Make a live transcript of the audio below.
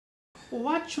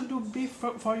What should be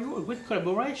for you a good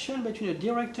collaboration between the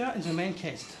director and the main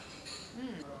cast?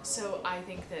 So I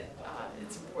think that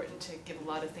it's important to give a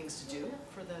lot of things to do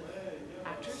for the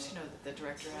actors. You know, the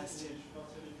director has to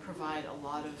provide a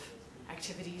lot of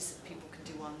activities that people can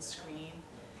do on screen,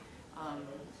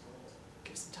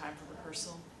 give some time for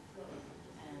rehearsal,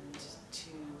 and to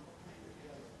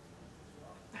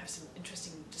have some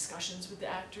interesting discussions with the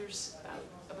actors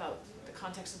about the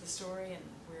context of the story and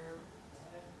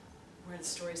where the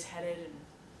story's headed, and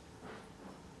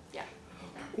yeah.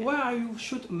 Where are you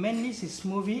shoot mainly this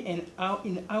movie and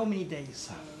in how many days?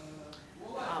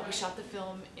 We shot the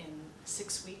film in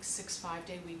 6 weeks, 6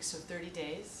 5-day weeks, so 30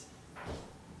 days.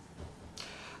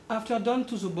 After Down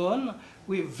to the Bone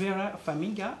with Vera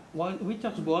Farmiga,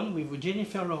 Winter's Bone with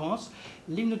Jennifer Lawrence,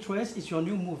 Leave No Trace is your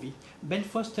new movie. Ben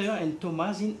Foster and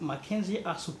Thomasin McKenzie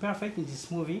are so perfect in this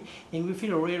movie, and we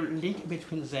feel a real link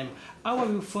between them. How have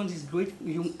you found this great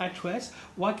young actress?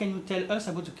 What can you tell us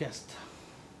about the cast?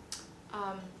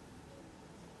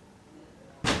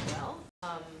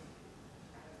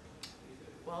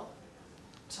 Well,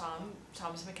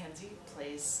 Thomasin McKenzie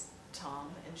plays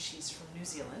Tom, and she's from New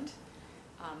Zealand,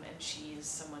 and she is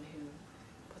someone who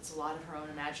puts a lot of her own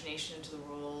imagination into the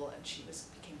role, and she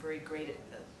became very great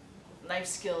at knife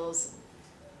skills,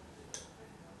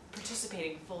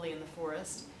 participating fully in the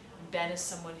forest. And Ben is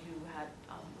someone who had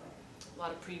a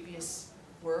lot of previous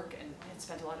work and had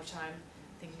spent a lot of time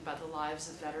thinking about the lives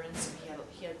of veterans, so he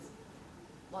had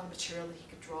a lot of material that he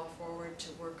could draw forward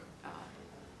to work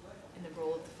in the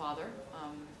role of the father.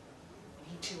 And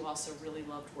he too also really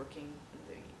loved working in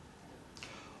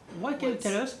the What can you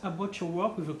tell us about your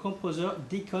work with the composer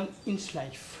Deacon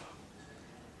Inchlife?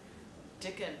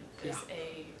 Dickon is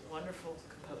a wonderful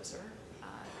composer,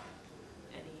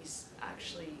 and he's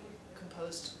actually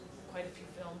composed quite a few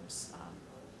films.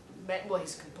 Well,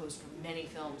 he's composed for many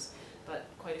films, but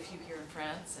quite a few here in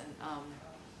France, and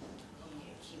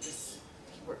he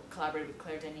collaborated with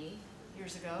Claire Denis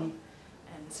years ago,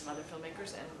 and some other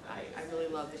filmmakers, and I really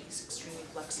love that he's extremely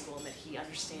flexible and that he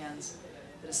understands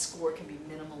that a score can be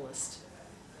minimalist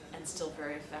and still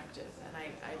very effective, and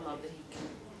I love that he can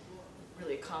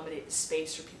really accommodate the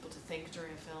space for people to think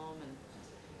during a film, and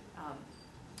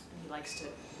he likes to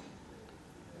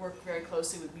work very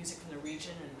closely with music from the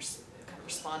region and kind of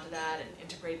respond to that and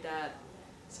integrate that.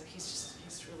 So he's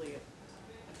really a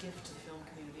gift to the film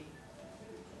community.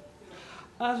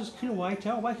 As a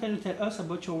screenwriter, what can you tell us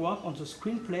about your work on the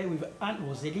screenplay with Anne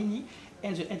Rosellini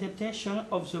and the adaptation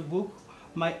of the book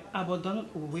My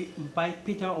Abandonment by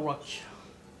Peter Rock?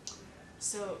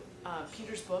 So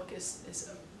Peter's book is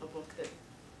a book that,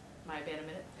 My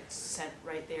Abandonment, it's set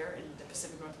right there in the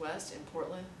Pacific Northwest in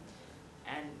Portland,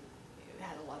 and it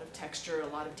had a lot of texture, a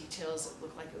lot of details that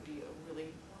looked like it would be a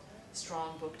really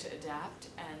strong book to adapt,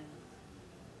 and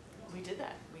we did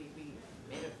that. We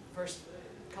made a first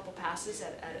couple passes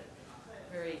at a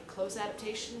very close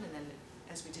adaptation, and then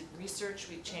as we did research,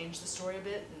 we changed the story a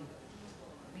bit, and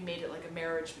we made it like a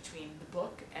marriage between the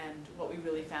book and what we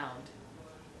really found.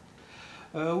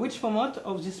 Which moment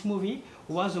of this movie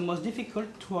was the most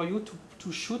difficult for you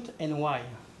to shoot, and why?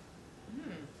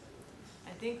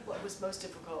 I think what was most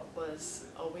difficult was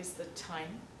always the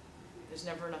time. There's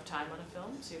never enough time on a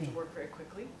film, so you have to work very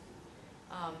quickly.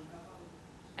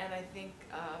 And I think,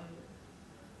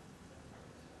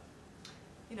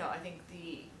 I think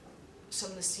some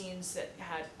of the scenes that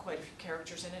had quite a few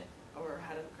characters in it, or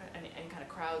had any kind of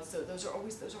crowds, so those are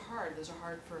hard. Those are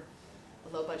hard for a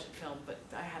low-budget film, but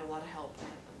I had a lot of help. I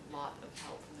had a lot of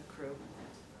help from the crew.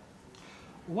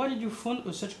 Why did you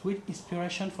find such great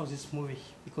inspiration for this movie?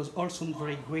 Because all sound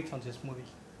very great on this movie.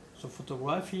 So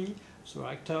photography, the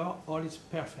actor, all is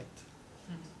perfect.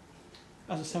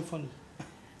 As a symphony.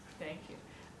 Thank you.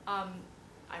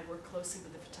 I work closely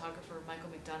with the photographer Michael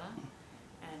McDonough,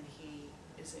 and he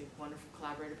is a wonderful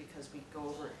collaborator because we go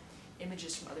over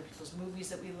images from other people's movies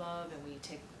that we love, and he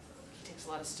takes a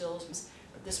lot of stills.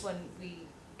 But this one, we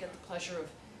get the pleasure of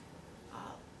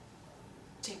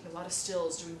taking a lot of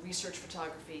stills, doing research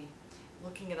photography,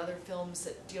 looking at other films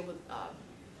that deal with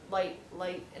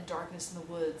light and darkness in the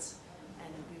woods.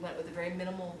 And we went with a very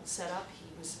minimal setup. He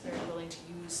was very willing to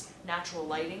use natural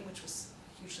lighting, which was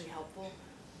hugely helpful.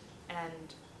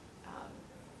 And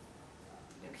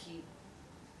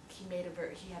he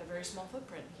had a very small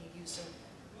footprint. He used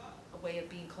a way of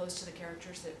being close to the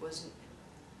characters that wasn't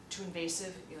too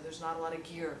invasive. There's not a lot of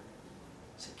gear,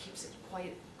 so it keeps it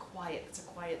quiet. It's a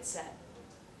quiet set.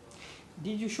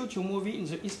 Did you shoot your movie in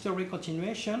the history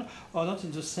continuation or not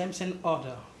in the same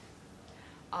order?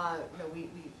 No, we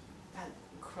had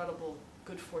incredible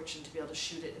good fortune to be able to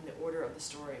shoot it in the order of the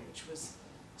story, which was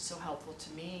so helpful to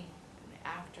me and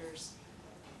actors.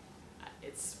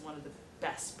 It's one of the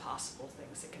best possible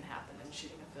things that can happen in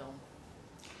shooting a film.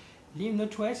 Leave No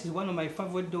Trace is one of my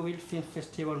favorite Deauville Film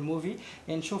Festival movie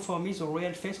and show for me the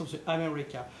real face of the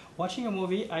America. Watching a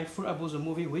movie, I thought about the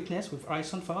movie Witness with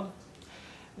Harrison Ford.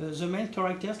 The main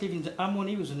characters live in the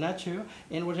harmony with the nature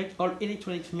and reject all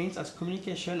electronic means as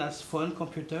communication as phone,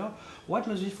 computer. What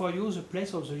must be for you the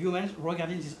place of the humans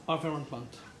regarding this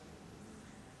environment?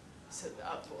 So,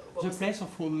 The place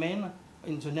of men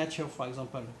in the nature, for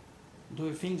example. Do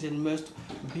you think they must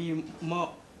be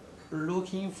more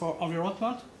looking for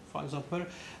environment? For example,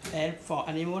 help for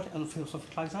animals and something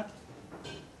like that?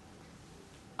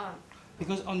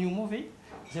 Because on your movie,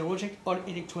 they reject all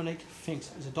electronic things.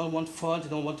 They don't want phone, they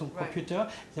don't want a computer,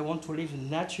 they want to live in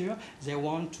nature, they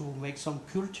want to make some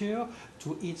culture,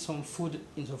 to eat some food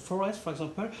in the forest, for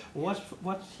example.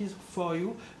 What is for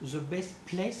you the best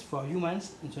place for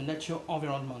humans in the natural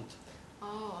environment?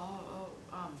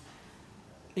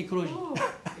 Ecology.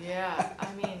 Yeah,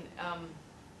 I mean,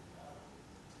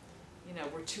 you know,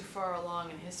 we're too far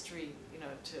along in history, you know,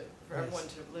 for everyone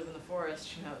to live in the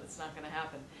forest. You know, it's not going to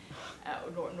happen,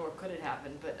 nor could it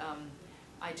happen. But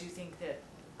I do think that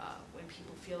when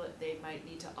people feel that they might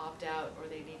need to opt out or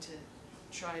they need to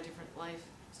try a different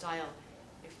lifestyle,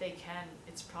 if they can,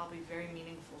 it's probably very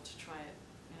meaningful to try it.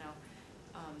 You know,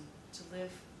 to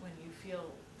live when you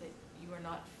feel that you are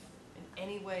not in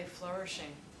any way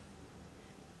flourishing.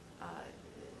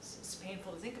 It's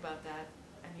painful to think about that,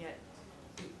 and yet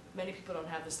many people don't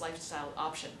have this lifestyle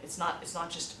option. It's not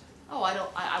just, oh,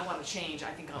 I want to change.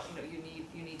 I think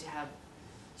you need to have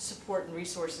support and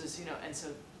resources, you know. And so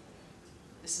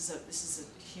this is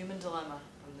a human dilemma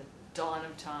from the dawn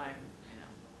of time, you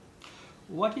know.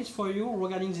 What is for you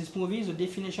regarding this movie the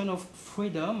definition of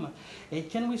freedom? And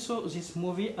can we saw this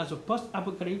movie as a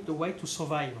post-apocalyptic way to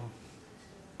survive?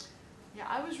 Yeah,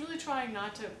 I was really trying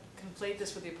not to conflate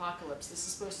this with the apocalypse. This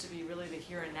is supposed to be really the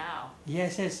here and now.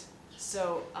 Yes, yes.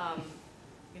 So,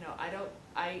 you know,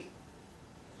 I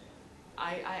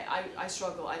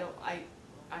struggle. I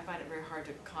find it very hard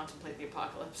to contemplate the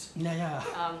apocalypse. Yeah.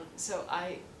 So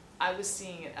I was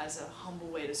seeing it as a humble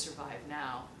way to survive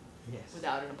now,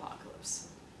 without an apocalypse.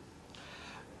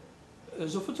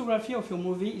 The photography of your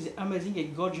movie is amazing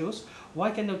and gorgeous.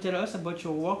 What can you tell us about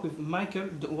your work with Michael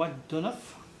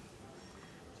Donoff?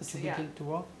 So, yeah. To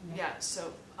work? Yeah.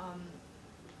 So.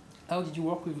 How did you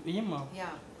work with him? Yeah.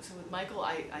 So with Michael,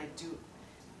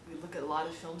 we look at a lot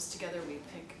of films together. We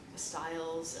pick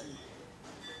styles and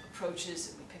approaches,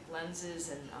 and we pick lenses,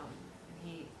 and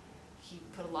he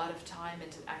put a lot of time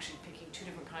into actually picking two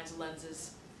different kinds of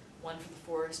lenses, one for the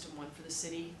forest and one for the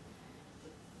city,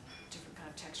 with different kind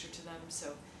of texture to them.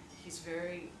 So he's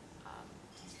very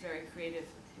creative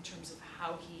in terms of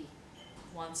how he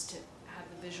wants to have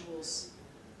the visuals,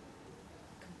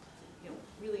 you know,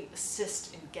 really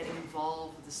assist in getting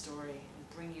involved with the story and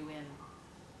bring you in.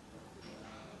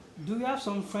 Do you have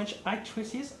some French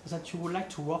actresses that you would like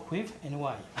to work with, and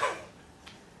why?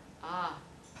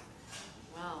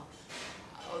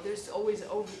 Well, there's always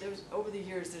over the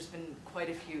years there's been quite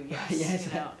a few. Yes. Yes.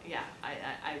 You know, yeah.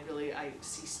 I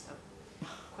see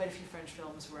quite a few French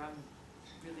films where I'm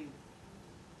really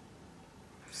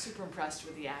super impressed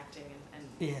with the acting and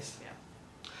Yes. Yeah.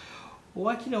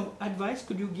 What kind of advice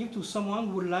could you give to someone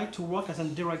who would like to work as a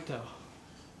director?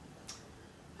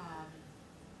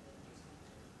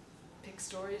 Pick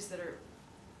stories that are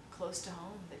close to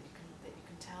home, that you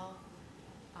can tell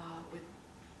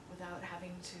without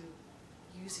having to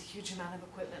use a huge amount of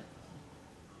equipment.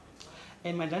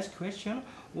 And my last question,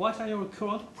 what are your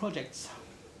current projects?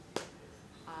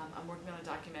 I'm working on a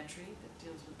documentary that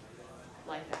deals with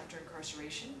life after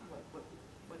incarceration, what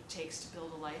it takes to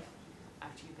build a life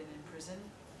after you've been in prison,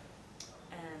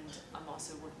 and I'm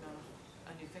also working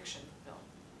on a new fiction film.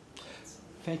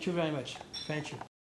 Thank you very much. Thank you.